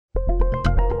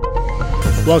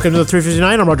Welcome to the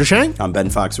 359. I'm Roger Chang. I'm Ben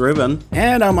Fox Rubin.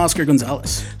 And I'm Oscar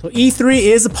Gonzalez. So E3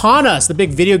 is upon us. The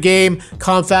big video game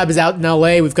confab is out in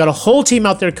LA. We've got a whole team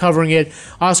out there covering it.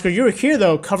 Oscar, you were here,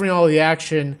 though, covering all of the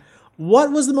action.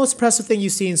 What was the most impressive thing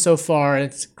you've seen so far? And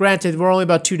it's granted, we're only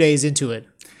about 2 days into it.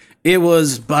 It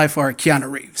was by far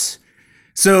Keanu Reeves.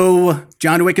 So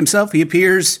John Wick himself, he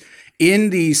appears in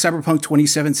the Cyberpunk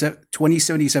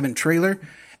 2077 trailer.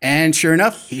 And sure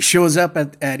enough, he shows up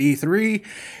at E3,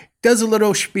 does a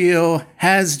little spiel,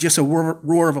 has just a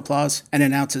roar of applause, and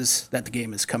announces that the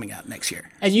game is coming out next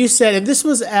year. And you said, and this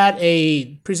was at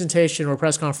a presentation or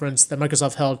press conference that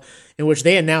Microsoft held in which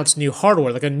they announced new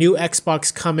hardware, like a new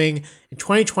Xbox coming in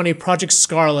 2020, Project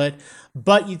Scarlett.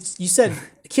 But you said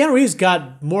Keanu Reeves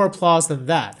got more applause than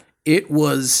that. It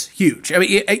was huge. I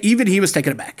mean, even he was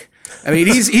taken aback. I mean,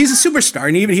 he's a superstar,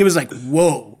 and even he was like,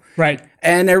 whoa. Right.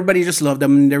 And everybody just loved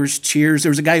him. There was cheers. There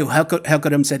was a guy who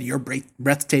heckled him, said, "You're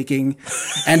breathtaking."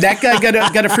 And that guy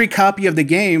got a free copy of the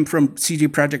game from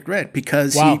CG Project Red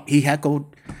because he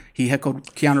heckled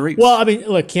Keanu Reeves. Well, I mean,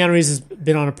 look, Keanu Reeves has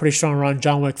been on a pretty strong run.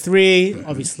 John Wick 3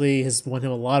 obviously has won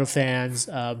him a lot of fans.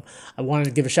 I wanted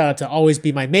to give a shout out to Always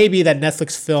Be My Maybe, that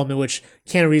Netflix film in which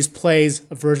Keanu Reeves plays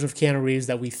a version of Keanu Reeves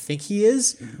that we think he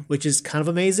is, which is kind of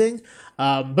amazing.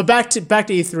 But back to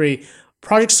E3.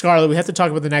 Project Scarlett, we have to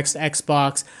talk about the next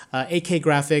Xbox, 8K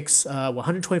graphics,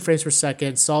 120 frames per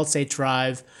second, solid state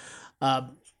drive.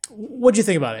 What do you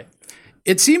think about it?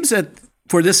 It seems that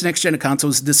for this next gen of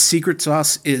consoles, the secret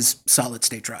sauce is solid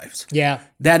state drives. Yeah.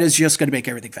 That is just going to make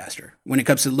everything faster. When it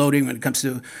comes to loading, when it comes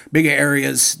to bigger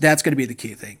areas, that's going to be the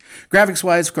key thing. Graphics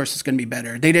wise, of course, it's going to be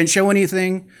better. They didn't show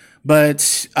anything,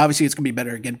 but obviously it's going to be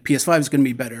better. Again, PS5 is going to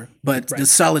be better, but the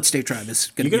solid state drive is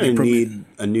going to be You're going to improvement.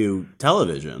 need a new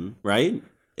television, right?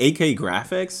 8K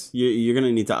graphics. You're going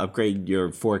to need to upgrade your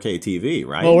 4K TV,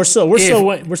 right? Well, we're still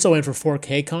waiting for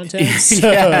 4K content.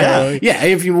 So. yeah.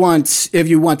 If you want the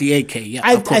 8K, yeah.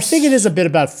 I think it is a bit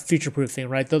about future proofing,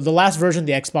 right? The last version,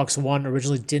 the Xbox One,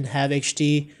 originally didn't have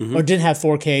HD or didn't have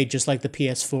 4K, just like the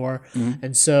PS4,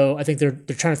 and so I think they're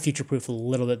trying to future proof a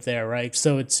little bit there, right?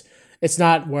 So it's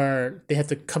not where they have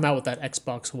to come out with that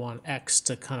Xbox One X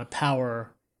to kind of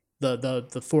power the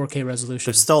 4K resolution.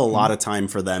 There's still a lot of time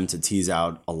for them to tease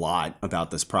out a lot about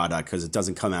this product because it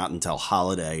doesn't come out until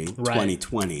holiday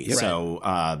 2020. Right.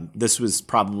 So this was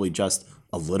probably just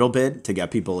a little bit to get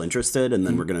people interested, and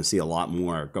then we're going to see a lot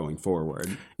more going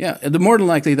forward. Yeah, the more than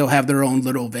likely they'll have their own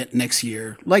little event next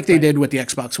year, like they did with the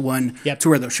Xbox One, to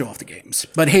where they'll show off the games.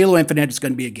 But Halo Infinite is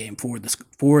going to be a game for the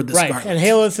Scarlett. And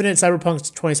Halo Infinite, Cyberpunk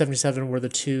 2077 were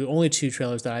the only two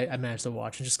trailers that I managed to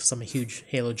watch, and just because I'm a huge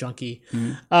Halo junkie.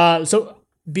 So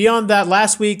beyond that,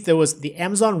 last week there was the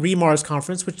Amazon Remars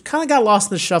conference, which kind of got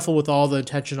lost in the shuffle with all the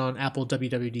attention on Apple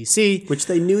WWDC. Which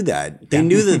they knew that. They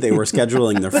knew that they were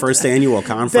scheduling their first annual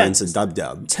conference at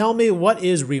Dub. Tell me, what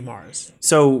is Remars?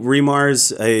 So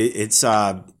Remars, it's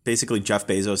basically Jeff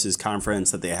Bezos' conference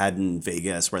that they had in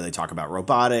Vegas where they talk about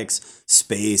robotics,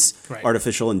 space,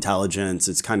 artificial intelligence.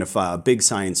 It's kind of a big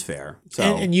science fair. So,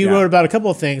 and you wrote about a couple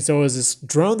of things. There was this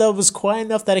drone that was quiet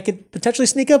enough that it could potentially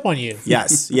sneak up on you.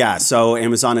 Yes, yeah. So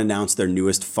Amazon announced their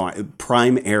newest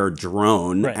Prime Air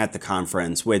drone at the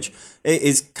conference, which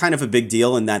is kind of a big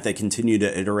deal in that they continue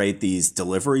to iterate these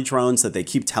delivery drones that they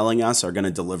keep telling us are going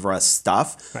to deliver us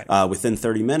stuff within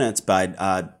 30 minutes. But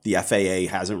the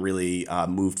FAA hasn't really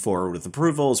moved forward with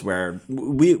approvals where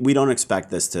we don't expect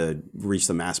this to reach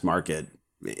the mass market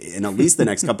in at least the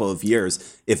next couple of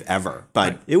years, if ever.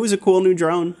 But it was a cool new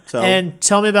drone. So. And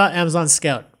tell me about Amazon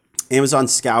Scout. Amazon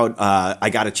Scout, I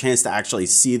got a chance to actually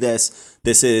see this.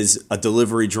 This is a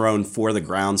delivery drone for the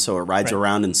ground, so it rides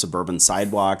around in suburban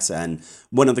sidewalks. And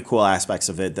one of the cool aspects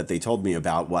of it that they told me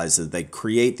about was that they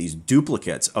create these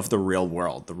duplicates of the real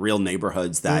world, the real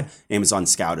neighborhoods that Amazon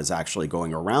Scout is actually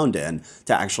going around in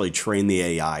to actually train the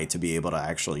AI to be able to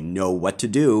actually know what to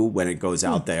do when it goes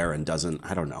out there and doesn't,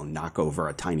 I don't know, knock over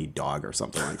a tiny dog or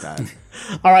something like that.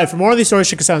 All right, for more of these stories,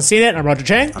 check us out on CNET. I'm Roger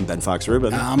Chang. I'm Ben Fox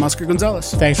Rubin. I'm Oscar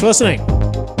Gonzalez. Thanks for listening.